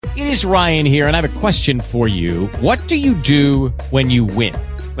It is Ryan here, and I have a question for you. What do you do when you win?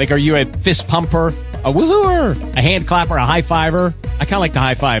 Like, are you a fist pumper, a woohooer, a hand clapper, a high fiver? I kind of like the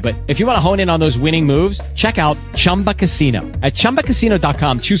high five, but if you want to hone in on those winning moves, check out Chumba Casino. At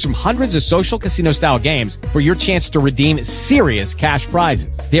ChumbaCasino.com, choose from hundreds of social casino-style games for your chance to redeem serious cash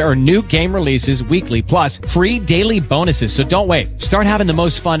prizes. There are new game releases weekly, plus free daily bonuses. So don't wait. Start having the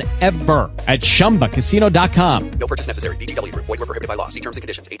most fun ever at ChumbaCasino.com. No purchase necessary. VGW. Void where prohibited by law. See terms and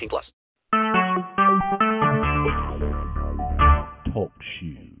conditions. 18 plus. Talk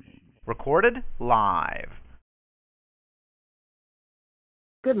shoes. Recorded live.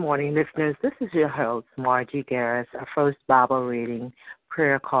 Good morning, listeners. This is your host, Margie Garris, our first Bible reading,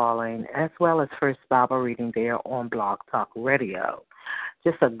 prayer calling, as well as first Bible reading there on Blog Talk Radio.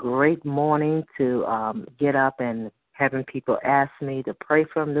 Just a great morning to get up and having people ask me to pray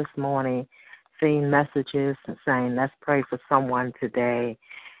for them this morning, seeing messages and saying, let's pray for someone today.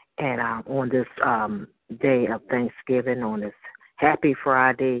 And on this day of Thanksgiving, on this Happy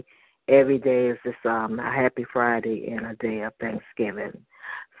Friday, every day is this a Happy Friday and a day of Thanksgiving.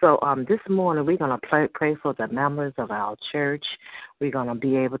 So this morning we're going to pray for the members of our church. We're going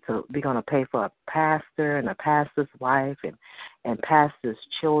to pray for a pastor and a pastor's wife and pastor's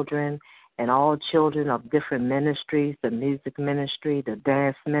children and all children of different ministries, the music ministry, the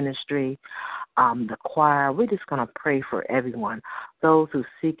dance ministry, the choir. We're just going to pray for everyone. Those who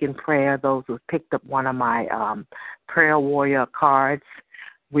seek in prayer, those who picked up one of my prayer warrior cards,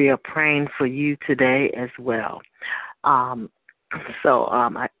 we are praying for you today as well. So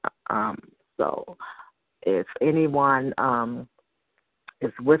if anyone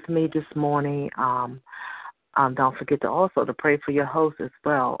is with me this morning, don't forget to also to pray for your host as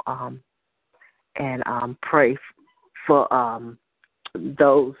well, and pray for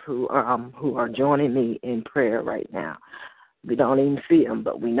those who are joining me in prayer right now. We don't even see them,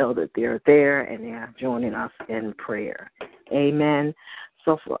 but we know that they're there and they are joining us in prayer. Amen.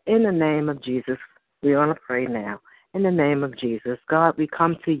 So in the name of Jesus, we're going to pray now. In the name of Jesus, God, we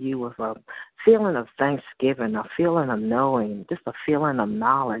come to you with a feeling of thanksgiving, a feeling of knowing, just a feeling of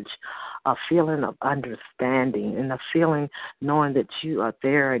knowledge, a feeling of understanding, and a feeling knowing that you are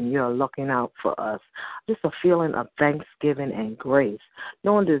there and you are looking out for us. Just a feeling of thanksgiving and grace,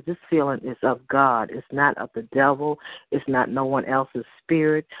 knowing that this feeling is of God. It's not of the devil. It's not no one else's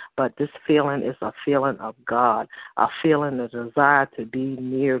spirit, but this feeling is a feeling of God, a feeling, a desire to be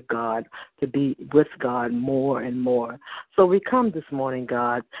near God, to be with God more and more. So we come this morning,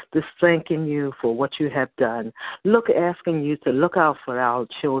 God, just thanking you for what you have done. Asking you to look out for our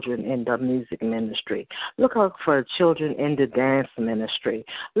children in the music ministry. Look out for children in the dance ministry.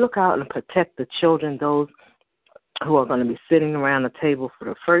 Look out and protect the children, those who are going to be sitting around the table for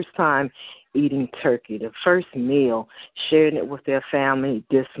the first time eating turkey, the first meal, sharing it with their family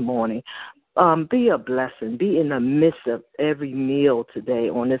this morning. Be a blessing. Be in the midst of every meal today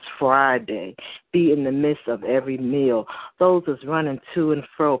on this Friday. Be in the midst of every meal. Those that's running to and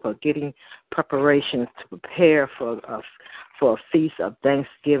fro for getting preparations to prepare for a feast of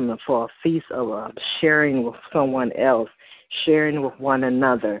Thanksgiving, for a feast of sharing with someone else, sharing with one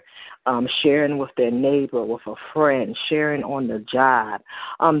another, sharing with their neighbor, with a friend, sharing on the job.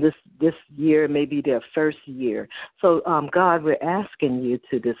 This year may be their first year. So, God, we're asking you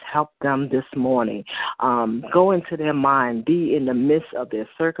to just help them this morning. Go into their mind, be in the midst of their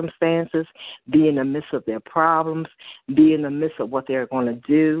circumstances, be in the midst of their problems, be in the midst of what they're going to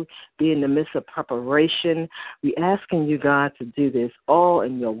do, be in the midst of preparation. We're asking you, God, to do this all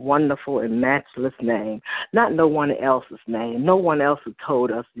in your wonderful and matchless name, not no one else's name. No one else who told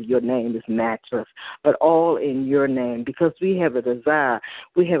us that your name is matchless, but all in your name, because we have a desire,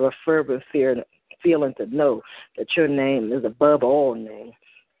 we have a fervent feeling to know that your name is above all names.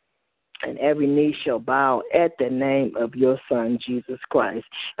 And every knee shall bow at the name of your Son, Jesus Christ.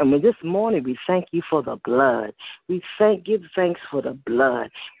 And this morning, we thank you for the blood. Give thanks for the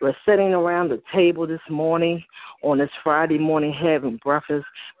blood. We're sitting around the table this morning on this Friday morning having breakfast.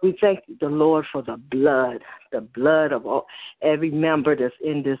 We thank the Lord for the blood of every member that's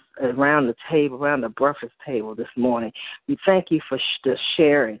in this around the table, around the breakfast table this morning. We thank you for the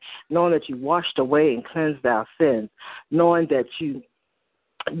sharing, knowing that you washed away and cleansed our sins, knowing that you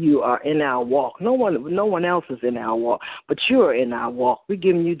are in our walk. No one else is in our walk, but you're in our walk. We're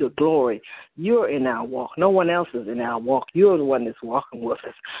giving you the glory. You're in our walk. No one else is in our walk. You're the one that's walking with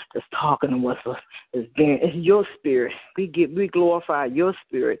us, that's talking with us. It's your spirit. We glorify your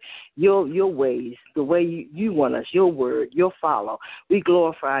spirit, your ways, the way you want us, your word, your follow. We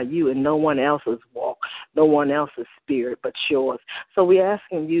glorify you and no one else's walk, no one else's spirit but yours. So we're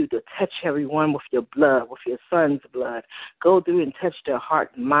asking you to touch everyone with your blood, with your Son's blood. Go through and touch their heart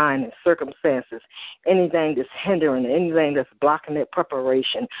heart, mind, and circumstances, anything that's hindering, anything that's blocking their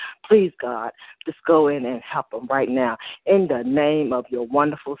preparation. Please, God, just go in and help them right now. In the name of your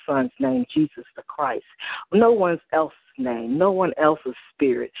wonderful Son's name, Jesus the Christ. No one else's name, no one else's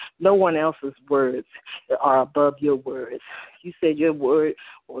spirit, no one else's words are above your words. You said your word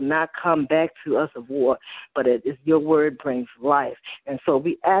will not come back to us of war, but your word brings life. And so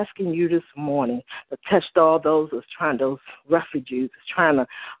we asking you this morning to touch all those refugees trying to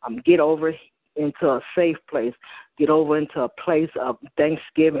get over into a safe place, get over into a place of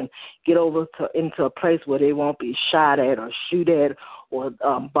thanksgiving, get over into a place where they won't be shot at or shoot at or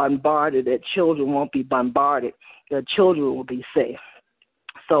bombarded, that children won't be bombarded, their children will be safe.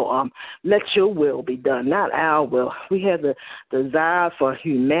 So let your will be done, not our will. We have the desire for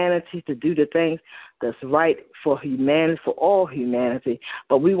humanity to do the things that's right for humanity, for all humanity.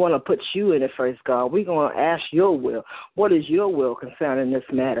 But we want to put you in it first, God. We're going to ask your will. What is your will concerning this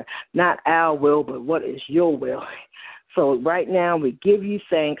matter? Not our will, but what is your will? So right now we give you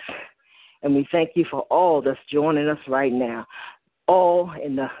thanks, and we thank you for all that's joining us right now. All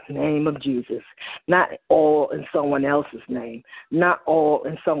in the name of Jesus, not all in someone else's name, not all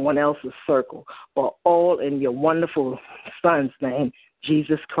in someone else's circle, but all in your wonderful Son's name,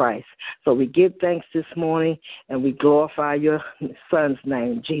 Jesus Christ. So we give thanks this morning, and we glorify your Son's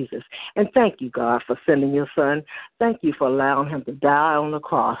name, Jesus. And thank you, God, for sending your Son. Thank you for allowing him to die on the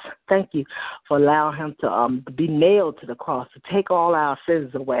cross. Thank you for allowing him to be nailed to the cross, to take all our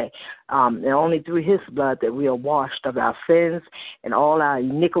sins away. And only through his blood that we are washed of our sins and all our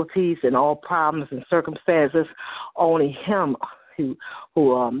iniquities and all problems and circumstances. Only him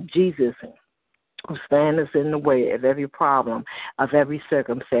Jesus, who stands in the way of every problem, of every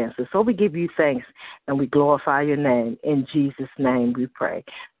circumstance. So we give you thanks and we glorify your name. In Jesus' name we pray.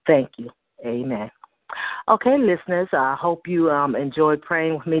 Thank you. Amen. Okay, listeners, I hope you enjoyed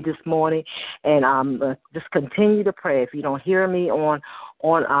praying with me this morning, and just continue to pray. If you don't hear me on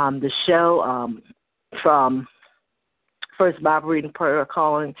the show from First Bible Reading Prayer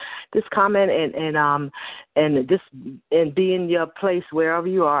Calling, just comment and just and be in your place wherever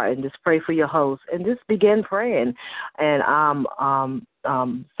you are, and just pray for your host, and just begin praying. And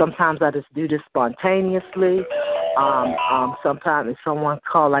sometimes I just do this spontaneously. Sometimes if someone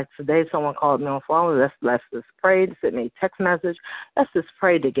called, like today, someone called me on the phone. Let's just pray. Send me a text message. Let's just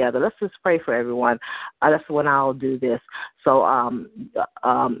pray together. Let's just pray for everyone. That's when I'll do this. So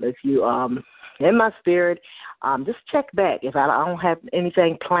if you in my spirit, just check back. If I don't have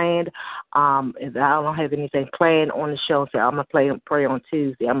anything planned, on the show, say I'm gonna pray on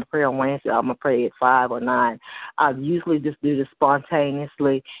Tuesday, I'm gonna pray on Wednesday, I'm gonna pray at 5 or 9. I usually just do this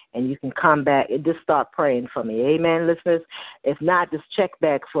spontaneously, and you can come back and just start praying for me. Amen, listeners. If not, just check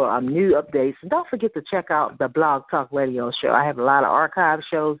back for new updates, and don't forget to check out the Blog Talk Radio show. I have a lot of archive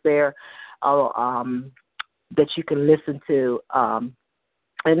shows there that you can listen to.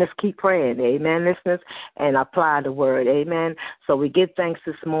 And let's keep praying, amen, listeners, and apply the word, amen. So we give thanks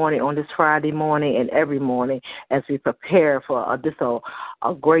this morning, on this Friday morning, and every morning as we prepare for the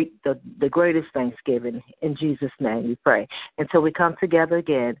greatest Thanksgiving. In Jesus' name we pray. Until we come together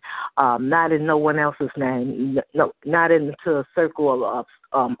again, not in no one else's name, not into a circle of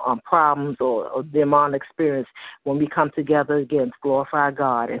problems or demonic experience. When we come together again to glorify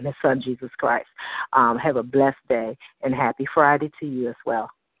God and his Son, Jesus Christ. Have a blessed day, and happy Friday to you as well.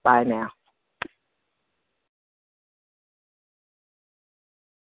 Bye now.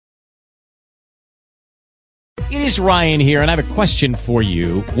 It is Ryan here, and I have a question for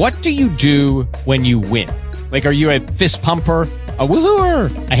you. What do you do when you win? Like, are you a fist pumper, a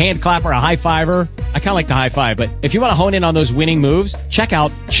woohooer, a hand clapper, a high fiver? I kind of like the high five, but if you want to hone in on those winning moves, check out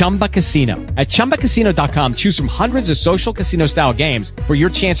Chumba Casino. At ChumbaCasino.com, choose from hundreds of social casino-style games for your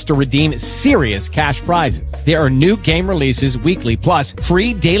chance to redeem serious cash prizes. There are new game releases weekly, plus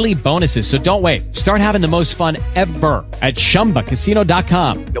free daily bonuses. So don't wait. Start having the most fun ever at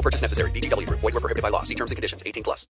ChumbaCasino.com. No purchase necessary. VGW Group. Void where prohibited by law. See terms and conditions. 18+.